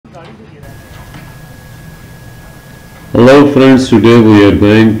Hello friends, today we are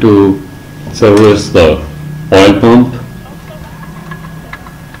going to service the oil pump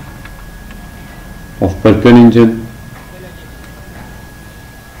of Perkins engine.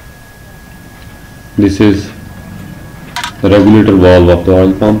 This is the regulator valve of the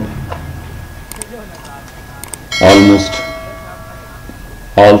oil pump. Almost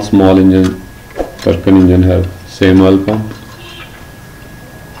all small engine Perkins engine have same oil pump.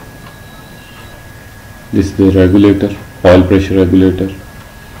 This is the regulator, oil pressure regulator.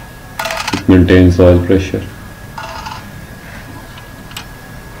 It maintains oil pressure.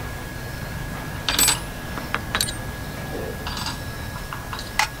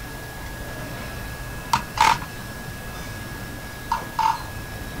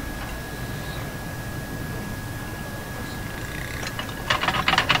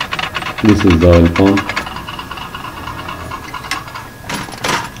 This is the oil pump.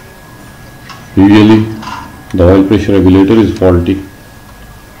 Usually the oil pressure regulator is faulty.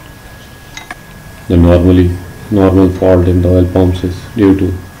 The normal fault in the oil pumps is due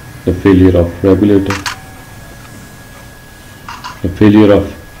to the failure of regulator. The failure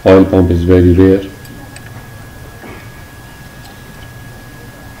of oil pump is very rare.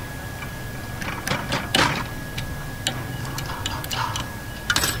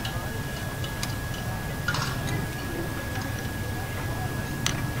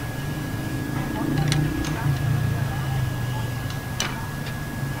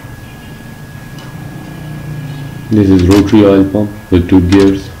 This is rotary oil pump with two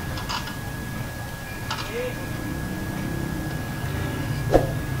gears.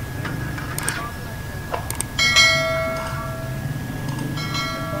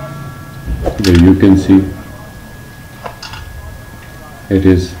 There you can see it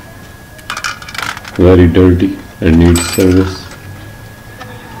is very dirty and needs service.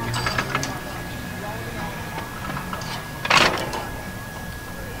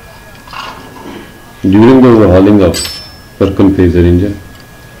 During the overhauling of Perkins phaser engine,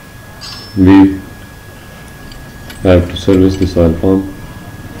 we have to service this oil pump.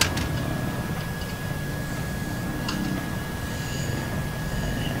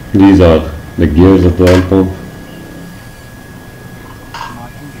 These are the gears of the oil pump.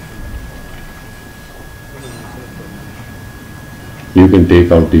 You can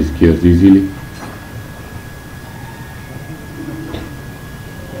take out these gears easily.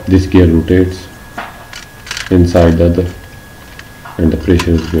 This gear rotates inside the other and the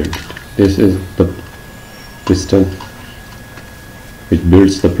pressure is built. This is the piston which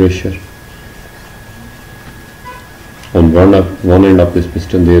builds the pressure. On one end of this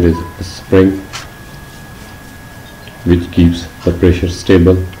piston there is a spring which keeps the pressure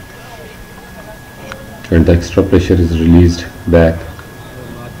stable, and the extra pressure is released back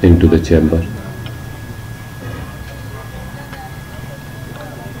into the chamber.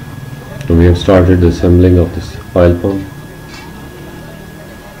 So we have started the assembling of this oil pump.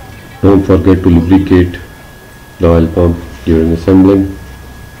 Don't forget to lubricate the oil pump during assembling.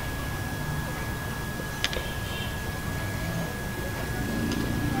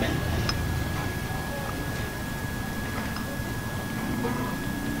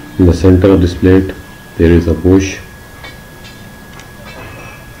 In the center of this plate there is a bush.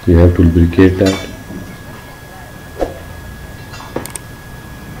 You have to lubricate that.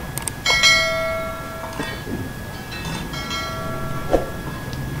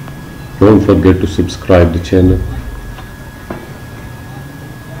 Don't forget to subscribe the channel.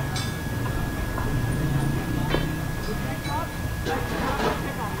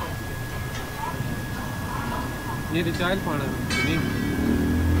 ये रिचाइल पाना नहीं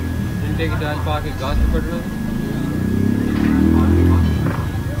इंटे की चाइल पा के घास पड़ना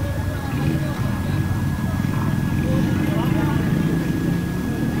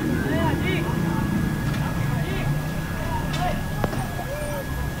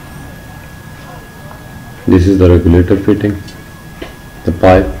This is the regulator fitting. The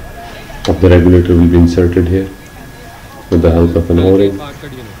pipe of the regulator will be inserted here with the help of an O-ring.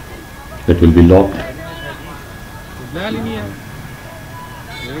 It will be locked.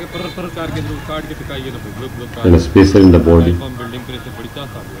 And a spacer in the body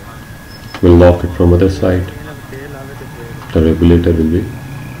will lock it from other side. The regulator will be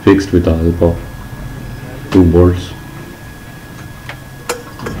fixed with the help of two bolts.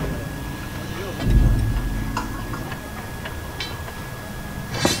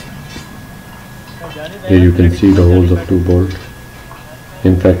 Here you can see the holes of two bolts.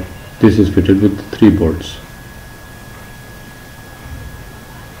 In fact, this is fitted with three bolts.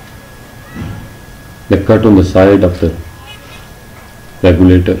 The cut on the side of the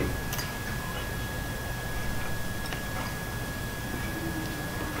regulator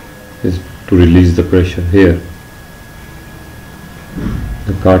to release the pressure. Here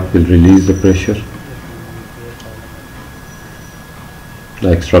the cart will release the pressure, the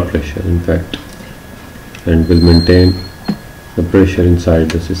extra pressure in fact, and will maintain the pressure inside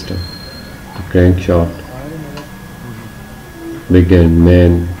the system. The crankshaft begin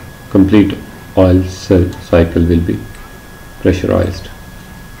main complete oil cycle will be pressurized.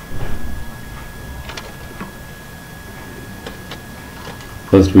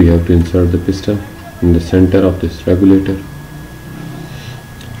 First we have to insert the piston in the center of this regulator.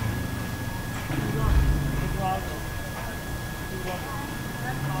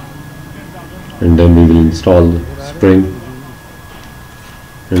 And then we will install the spring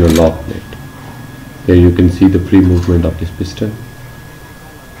and a lock plate. Here you can see the free movement of this piston.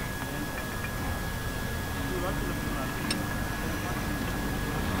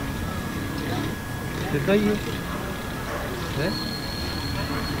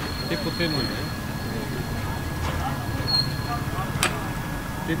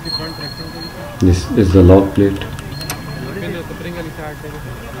 This is the lock plate.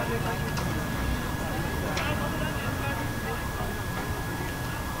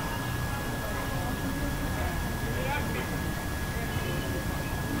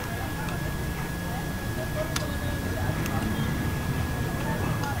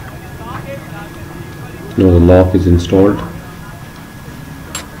 Now the lock is installed.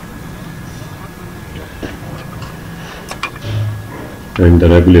 And the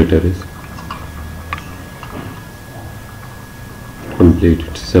regulator is complete.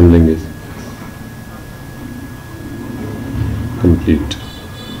 Its assembling is complete.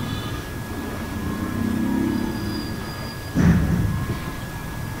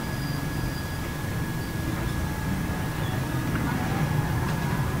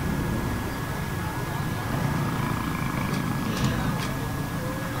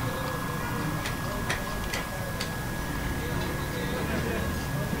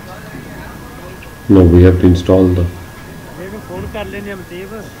 Now we have to install the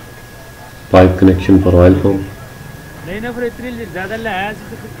pipe connection for oil pump.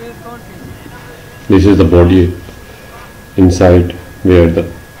 This is the body inside where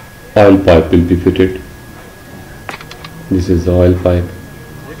the oil pipe will be fitted. This is the oil pipe.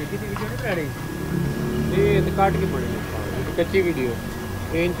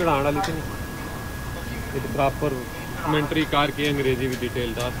 Commentary car की अंग्रेजी भी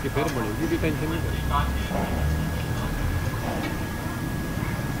detail दास की फिर बनेगी भी tension नहीं करें.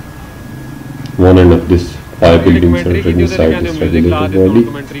 One end of this pipe will be inserted inside this regulator body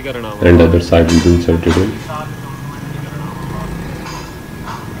and the other side will be inserted in.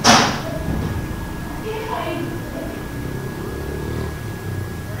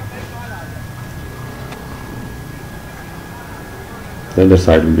 The other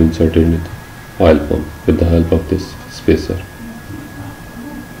side will be inserted in the oil pump with the help of this spacer.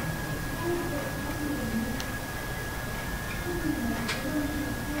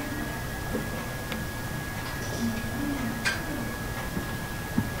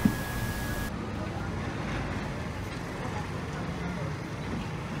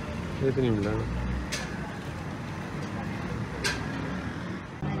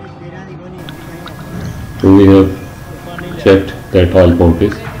 We have checked that oil pump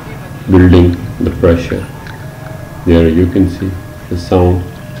is building the pressure. There you can see the sound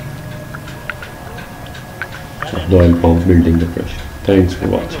of the oil pump building the pressure. Thanks for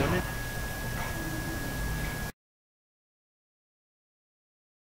watching.